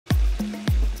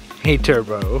Hey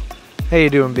Turbo, how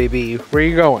you doing, baby? Where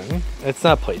you going? It's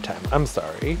not playtime, I'm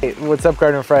sorry. Hey, what's up,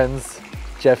 garden friends?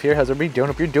 Jeff here, how's everybody doing?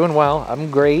 Hope you're doing well. I'm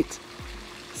great.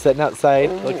 Sitting outside,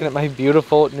 looking at my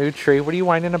beautiful new tree. What are you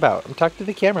whining about? I'm talking to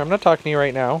the camera, I'm not talking to you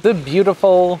right now. It's a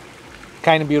beautiful,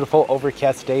 kind of beautiful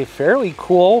overcast day. Fairly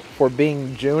cool for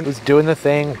being June. Was doing the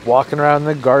thing, walking around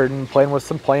the garden, playing with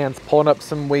some plants, pulling up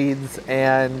some weeds,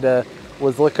 and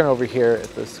was looking over here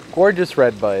at this gorgeous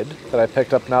redbud that I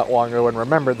picked up not long ago and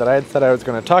remembered that I had said I was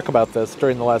going to talk about this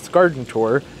during the last garden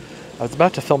tour. I was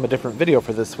about to film a different video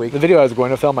for this week. The video I was going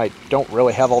to film, I don't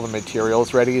really have all the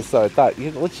materials ready, so I thought,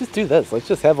 let's just do this. Let's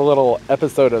just have a little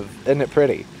episode of Isn't It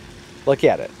Pretty? Look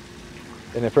at it.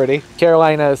 Isn't it pretty?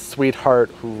 Carolina Sweetheart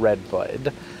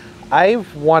Redbud.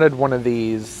 I've wanted one of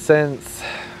these since,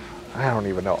 I don't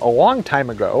even know, a long time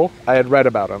ago. I had read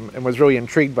about them and was really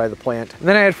intrigued by the plant. And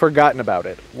then I had forgotten about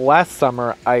it. Last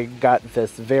summer, I got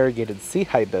this variegated sea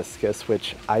hibiscus,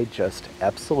 which I just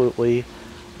absolutely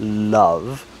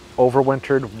love.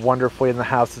 Overwintered wonderfully in the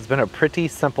house. It's been a pretty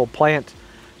simple plant,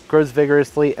 grows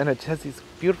vigorously, and it has these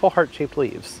beautiful heart-shaped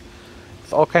leaves.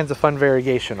 It's all kinds of fun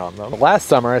variegation on them. Last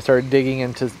summer, I started digging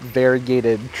into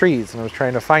variegated trees, and I was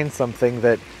trying to find something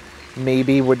that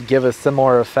maybe would give a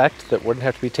similar effect that wouldn't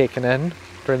have to be taken in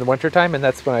during the winter time, and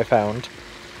that's when I found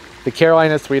the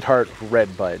Carolina Sweetheart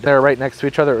Redbud. They're right next to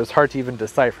each other. It was hard to even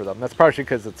decipher them. That's partially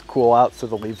because it's cool out, so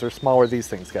the leaves are smaller. These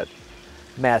things get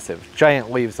massive,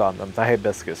 giant leaves on them. The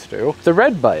hibiscus do. The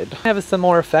redbud have a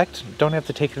similar effect. Don't have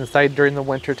to take it inside during the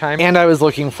winter time. And I was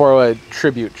looking for a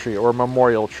tribute tree or a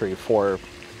memorial tree for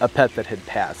a pet that had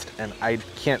passed, and I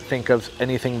can't think of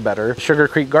anything better. Sugar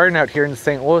Creek Garden out here in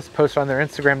St. Louis posted on their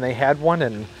Instagram they had one,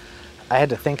 and I had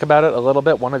to think about it a little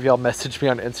bit. One of y'all messaged me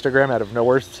on Instagram out of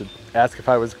nowhere to ask if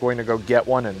I was going to go get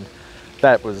one, and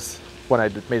that was when I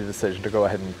made the decision to go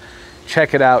ahead and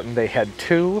check it out. And they had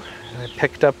two, and I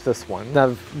picked up this one. Now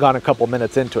I've gone a couple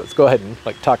minutes into it, so go ahead and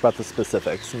talk about the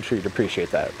specifics. I'm sure you'd appreciate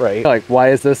that, right? Why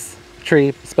is this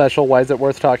tree special? Why is it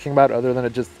worth talking about other than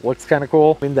it just looks kind of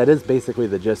cool? I mean, that is basically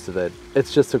the gist of it.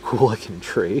 It's just a cool looking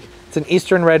tree. It's an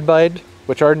eastern redbud,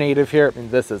 which are native here. I mean,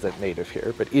 this isn't native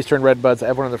here, but eastern redbuds, I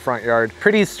have one in the front yard.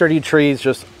 Pretty sturdy trees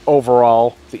just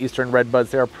overall. The eastern redbuds,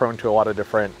 they are prone to a lot of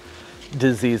different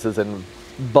diseases and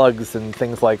bugs and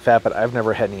things like that, but I've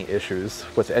never had any issues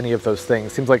with any of those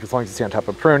things. Seems like as long as you stay on top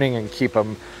of pruning and keep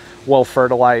them well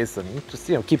fertilized and just,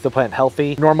 keep the plant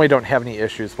healthy, normally don't have any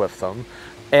issues with them.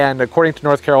 And according to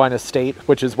North Carolina State,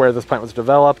 which is where this plant was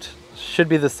developed, should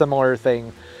be the similar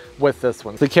thing with this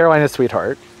one. The Carolina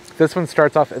Sweetheart. This one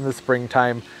starts off in the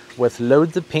springtime with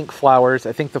loads of pink flowers.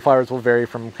 I think the flowers will vary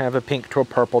from kind of a pink to a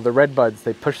purple. The redbuds,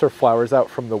 they push their flowers out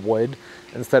from the wood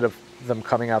instead of them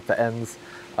coming out the ends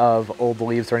of old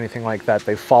leaves or anything like that.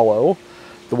 They follow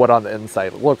the wood on the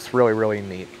inside. It looks really, really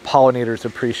neat. Pollinators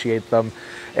appreciate them.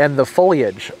 And the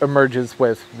foliage emerges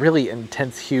with really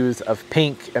intense hues of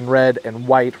pink and red and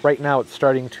white. Right now it's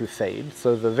starting to fade.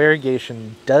 So the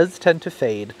variegation does tend to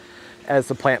fade as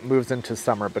the plant moves into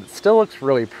summer, but it still looks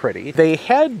really pretty. They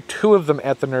had two of them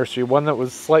at the nursery, one that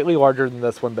was slightly larger than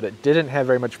this one, but it didn't have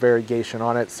very much variegation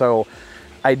on it. So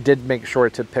I did make sure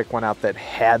to pick one out that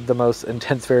had the most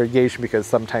intense variegation, because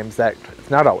sometimes that,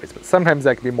 not always, but sometimes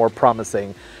that can be more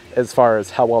promising as far as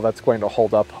how well that's going to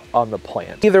hold up on the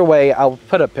plant. Either way, I'll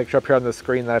put a picture up here on the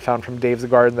screen that I found from Dave's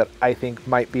Garden that I think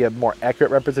might be a more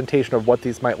accurate representation of what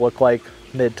these might look like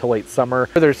mid to late summer.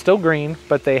 They're still green,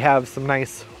 but they have some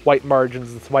nice white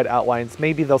margins and some white outlines.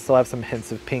 Maybe they'll still have some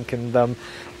hints of pink in them.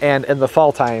 And in the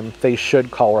fall time, they should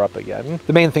color up again.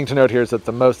 The main thing to note here is that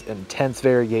the most intense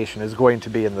variegation is going to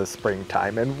be in the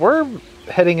springtime. And we're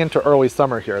heading into early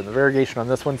summer here, and the variegation on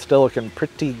this one's still looking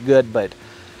pretty good, but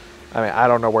I mean, I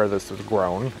don't know where this was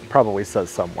grown. It probably says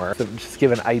somewhere. So just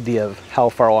give an idea of how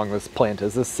far along this plant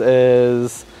is. This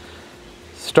is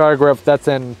Star Growth, that's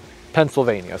in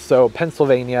Pennsylvania. So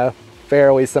Pennsylvania,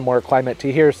 fairly similar climate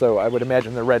to here, so I would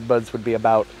imagine the redbuds would be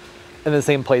about in the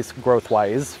same place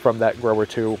growth-wise from that grower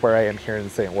to where I am here in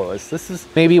St. Louis. This is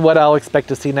maybe what I'll expect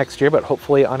to see next year, but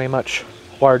hopefully on a much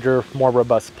larger, more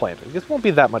robust plant. It won't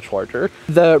be that much larger.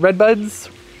 The redbuds,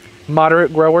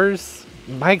 moderate growers.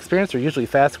 In my experience, are usually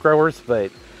fast growers,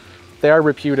 but they are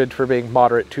reputed for being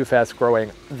moderate to fast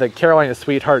growing. The Carolina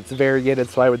Sweetheart's variegated,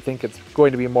 so I would think it's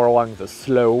going to be more along the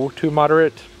slow to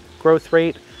moderate growth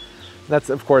rate. That's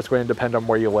of course going to depend on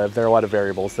where you live. There are a lot of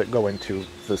variables that go into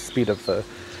the speed of the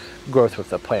growth with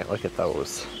the plant. Look at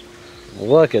those.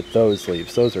 Look at those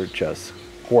leaves. Those are just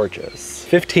gorgeous.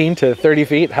 15 to 30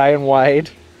 feet high and wide.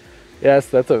 Yes,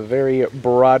 that's a very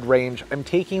broad range. I'm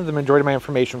taking the majority of my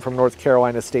information from North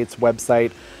Carolina State's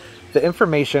website. The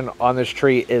information on this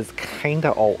tree is kind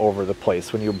of all over the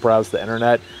place when you browse the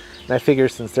internet. And I figure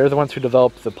since they're the ones who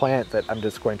developed the plant that I'm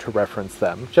just going to reference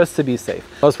them just to be safe.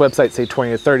 Most websites say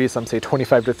 20 to 30, some say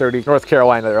 25 to 30. North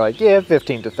Carolina, they're like, yeah,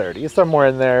 15 to 30, somewhere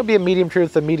in there. It'll be a medium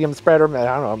truth, a medium spread, or I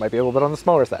don't know, it might be a little bit on the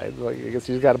smaller side. Well, I guess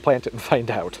you just got to plant it and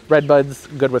find out.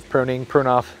 Redbuds, good with pruning, prune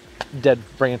off dead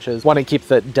branches. Want to keep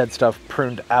the dead stuff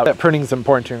pruned out. That pruning is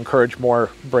important to encourage more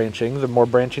branching. The more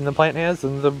branching the plant has,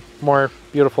 and the more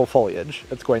beautiful foliage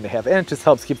it's going to have. And it just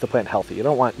helps keep the plant healthy. You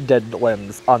don't want dead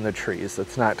limbs on the trees.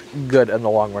 It's not good in the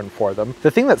long run for them.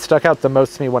 The thing that stuck out the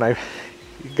most to me when I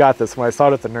got this, when I saw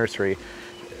it at the nursery,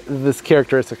 this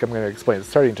characteristic I'm going to explain, it's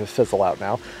starting to fizzle out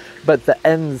now, but the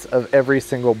ends of every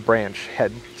single branch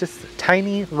had just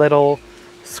tiny little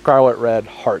scarlet red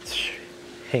hearts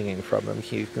hanging from them.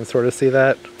 You can sort of see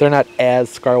that. They're not as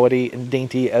scarlety and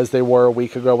dainty as they were a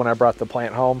week ago when I brought the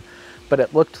plant home, but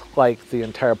it looked like the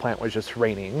entire plant was just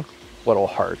raining little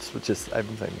hearts, which is, I'm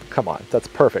thinking, come on, that's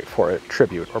perfect for a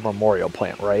tribute or memorial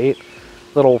plant, right?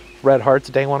 Little red hearts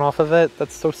dangling off of it.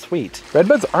 That's so sweet.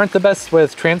 Redbuds aren't the best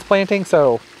with transplanting,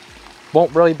 so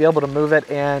won't really be able to move it.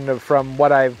 And from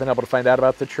what I've been able to find out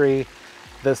about the tree,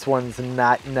 this one's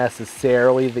not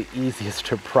necessarily the easiest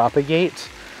to propagate.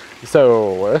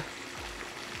 So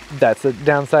that's a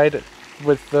downside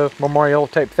with the memorial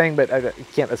type thing, but I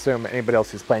can't assume anybody else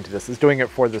who's planted this is doing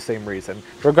it for the same reason,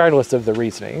 regardless of the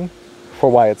reasoning for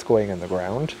why it's going in the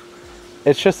ground.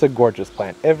 It's just a gorgeous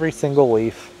plant. Every single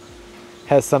leaf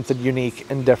has something unique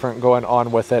and different going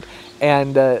on with it.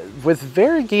 And with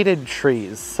variegated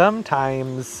trees,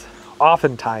 oftentimes,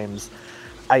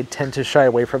 I tend to shy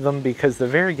away from them because the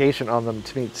variegation on them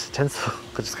to me tends to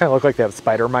just kind of look like they have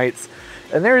spider mites.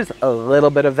 And there's a little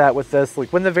bit of that with this.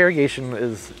 Like when the variegation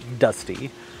is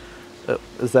dusty,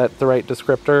 is that the right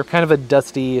descriptor? Kind of a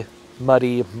dusty,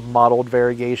 muddy, mottled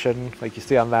variegation like you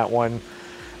see on that one.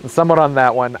 And somewhat on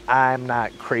that one, I'm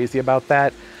not crazy about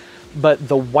that. But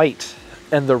the white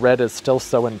and the red is still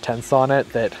so intense on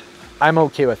it that I'm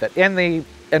okay with it. And the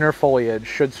inner foliage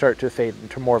should start to fade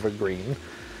into more of a green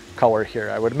color here,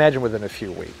 I would imagine within a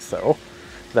few weeks. So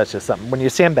that's just something. When you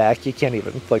stand back, you can't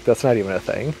even, like, that's not even a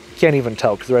thing. You can't even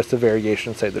tell because the rest of the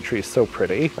variegation inside the tree is so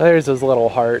pretty. There's those little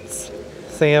hearts.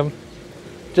 See them?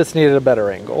 Just needed a better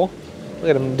angle. Look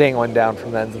at them dangling down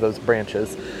from the ends of those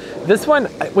branches. This one,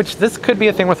 which this could be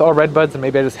a thing with all redbuds, and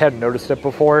maybe I just hadn't noticed it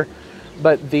before,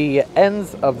 but the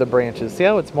ends of the branches, see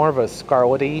how it's more of a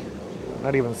scarlety,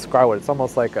 not even scarlet, it's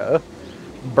almost like a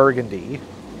burgundy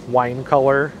wine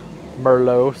color,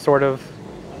 Merlot sort of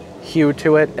hue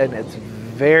to it, and it's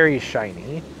very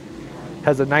shiny,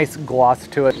 has a nice gloss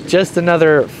to it. Just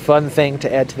another fun thing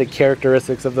to add to the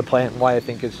characteristics of the plant and why I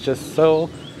think it's just so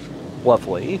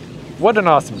lovely. What an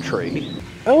awesome tree.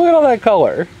 Oh, look at all that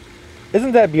color.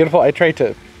 Isn't that beautiful? I tried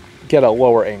to get a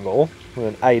lower angle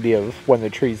with an idea of when the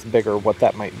tree's bigger, what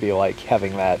that might be like,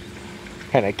 having that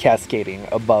kind of cascading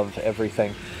above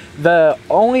everything. The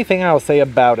only thing I'll say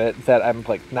about it that I'm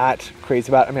like not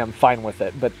crazy about, I mean, I'm fine with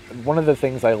it, but one of the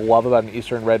things I love about an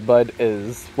Eastern Redbud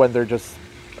is when they're just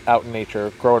out in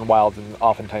nature, growing wild, and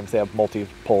oftentimes they have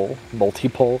multiple,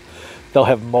 they'll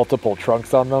have multiple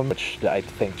trunks on them, which I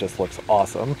think just looks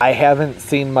awesome. I haven't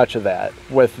seen much of that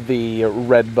with the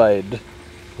Redbud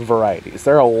varieties.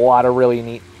 There are a lot of really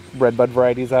neat Redbud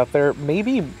varieties out there.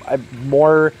 Maybe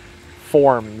more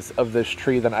forms of this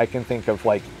tree than I can think of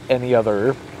like any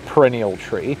other perennial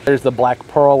tree. There's the black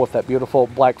pearl with that beautiful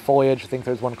black foliage. I think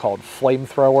there's one called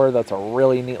Flamethrower. That's a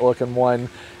really neat looking one.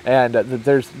 And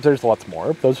there's lots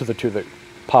more. Those are the two that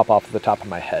pop off the top of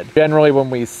my head. Generally when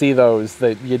we see those,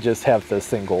 that you just have the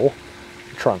single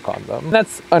trunk on them.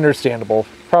 That's understandable.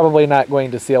 Probably not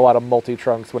going to see a lot of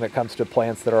multi-trunks when it comes to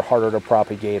plants that are harder to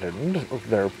propagate, and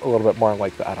they're a little bit more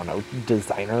like the, I don't know,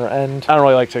 designer end. I don't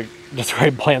really like to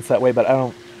describe plants that way, but I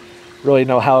don't really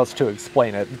know how else to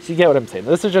explain it. You get what I'm saying.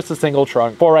 This is just a single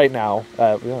trunk for right now.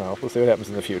 You know, we'll see what happens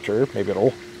in the future. Maybe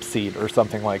it'll seed or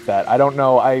something like that. I don't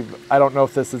know. I don't know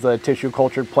if this is a tissue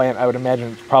cultured plant. I would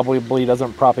imagine it probably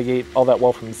doesn't propagate all that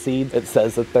well from seed. It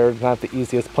says that they're not the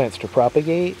easiest plants to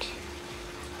propagate.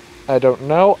 I don't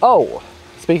know. Oh,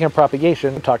 speaking of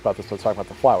propagation, we talked about this when I was talking about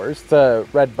the flowers. The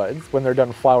redbuds, when they're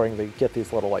done flowering, they get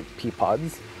these little like pea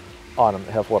pods on them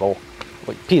that have little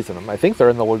like peas in them. I think they're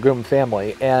in the legume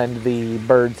family, and the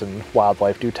birds and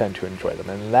wildlife do tend to enjoy them,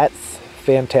 and that's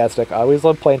fantastic. I always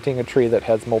love planting a tree that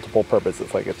has multiple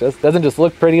purposes. Like, it just doesn't just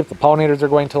look pretty, if the pollinators are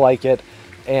going to like it,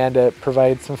 and it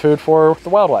provides some food for the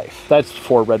wildlife. That's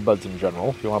for redbuds in general.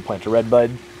 If you want to plant a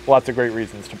redbud, lots of great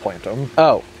reasons to plant them.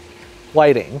 Oh,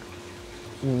 lighting.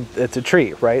 It's a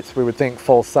tree, right? So we would think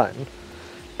full sun.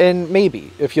 And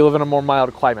maybe if you live in a more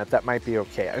mild climate, that might be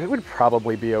okay. It would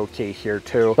probably be okay here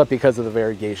too, but because of the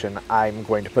variegation, I'm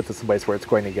going to put this in a place where it's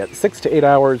going to get 6 to 8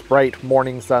 hours bright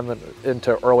morning sun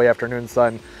into early afternoon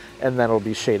sun, and then it'll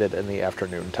be shaded in the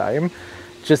afternoon time.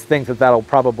 Just think that that'll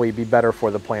probably be better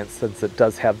for the plants since it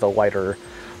does have the lighter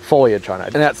foliage on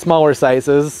it. And at smaller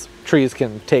sizes, trees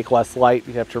can take less light.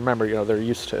 You have to remember, you know, they're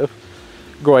used to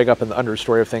growing up in the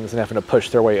understory of things and having to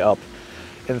push their way up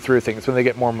and through things. When they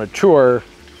get more mature,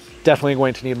 definitely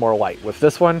going to need more light. With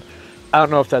this one, I don't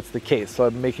know if that's the case, so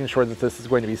I'm making sure that this is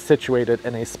going to be situated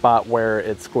in a spot where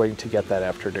it's going to get that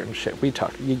afternoon shade.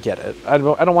 You get it. I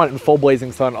don't want it in full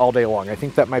blazing sun all day long. I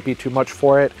think that might be too much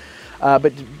for it,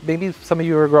 but maybe some of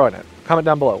you are growing it. Comment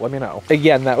down below, let me know.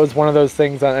 Again, that was one of those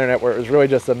things on the internet where it was really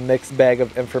just a mixed bag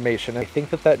of information. I think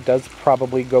that that does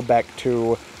probably go back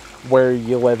to where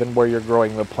you live and where you're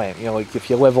growing the plant. You know, like if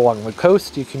you live along the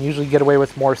coast, you can usually get away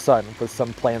with more sun with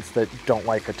some plants that don't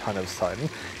like a ton of sun.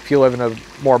 If you live in a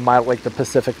more mild, like the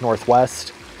Pacific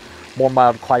Northwest, more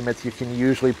mild climates, you can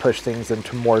usually push things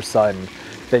into more sun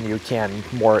than you can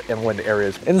more inland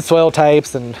areas. In soil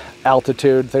types and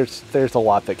altitude, there's a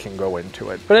lot that can go into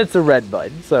it. But it's a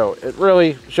Redbud, so it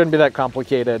really shouldn't be that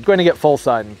complicated. It's going to get full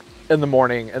sun in the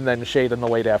morning and then shade in the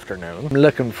late afternoon. I'm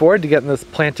looking forward to getting this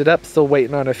planted up. Still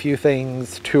waiting on a few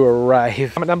things to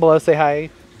arrive. Comment down below, say hi.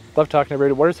 Love talking to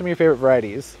everybody. What are some of your favorite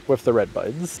varieties with the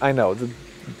Redbuds? I know the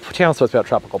channel's supposed to be about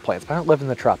tropical plants, but I don't live in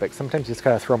the tropics. Sometimes you just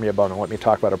gotta throw me a bone and let me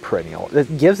talk about a perennial.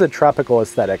 It gives a tropical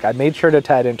aesthetic. I made sure to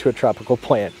tie it into a tropical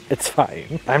plant. It's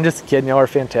fine. I'm just kidding. Y'all are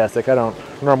fantastic. I don't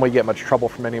normally get much trouble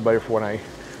from anybody for when I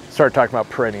start talking about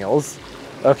perennials.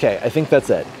 Okay, I think that's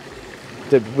it.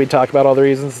 Did we talk about all the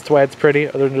reasons that's why it's pretty,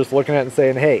 other than just looking at it and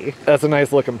saying, hey, that's a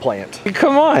nice looking plant?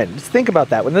 Come on, just think about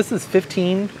that. When this is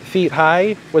 15 feet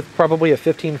high with probably a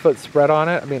 15-foot spread on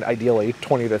it, I mean, ideally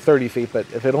 20 to 30 feet, but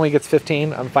if it only gets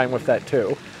 15, I'm fine with that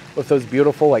too. With those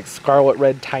beautiful, like scarlet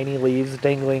red tiny leaves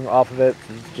dangling off of it,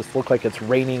 it just look like it's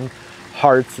raining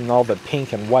hearts and all the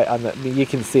pink and white on the, I mean, you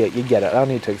can see it, you get it. I don't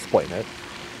need to explain it.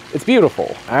 It's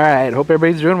beautiful. All right, hope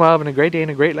everybody's doing well, having a great day and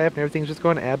a great life, and everything's just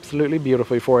going absolutely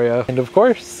beautifully for you. And of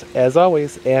course, as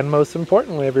always, and most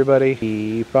importantly, everybody,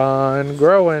 keep on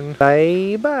growing.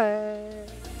 Bye-bye.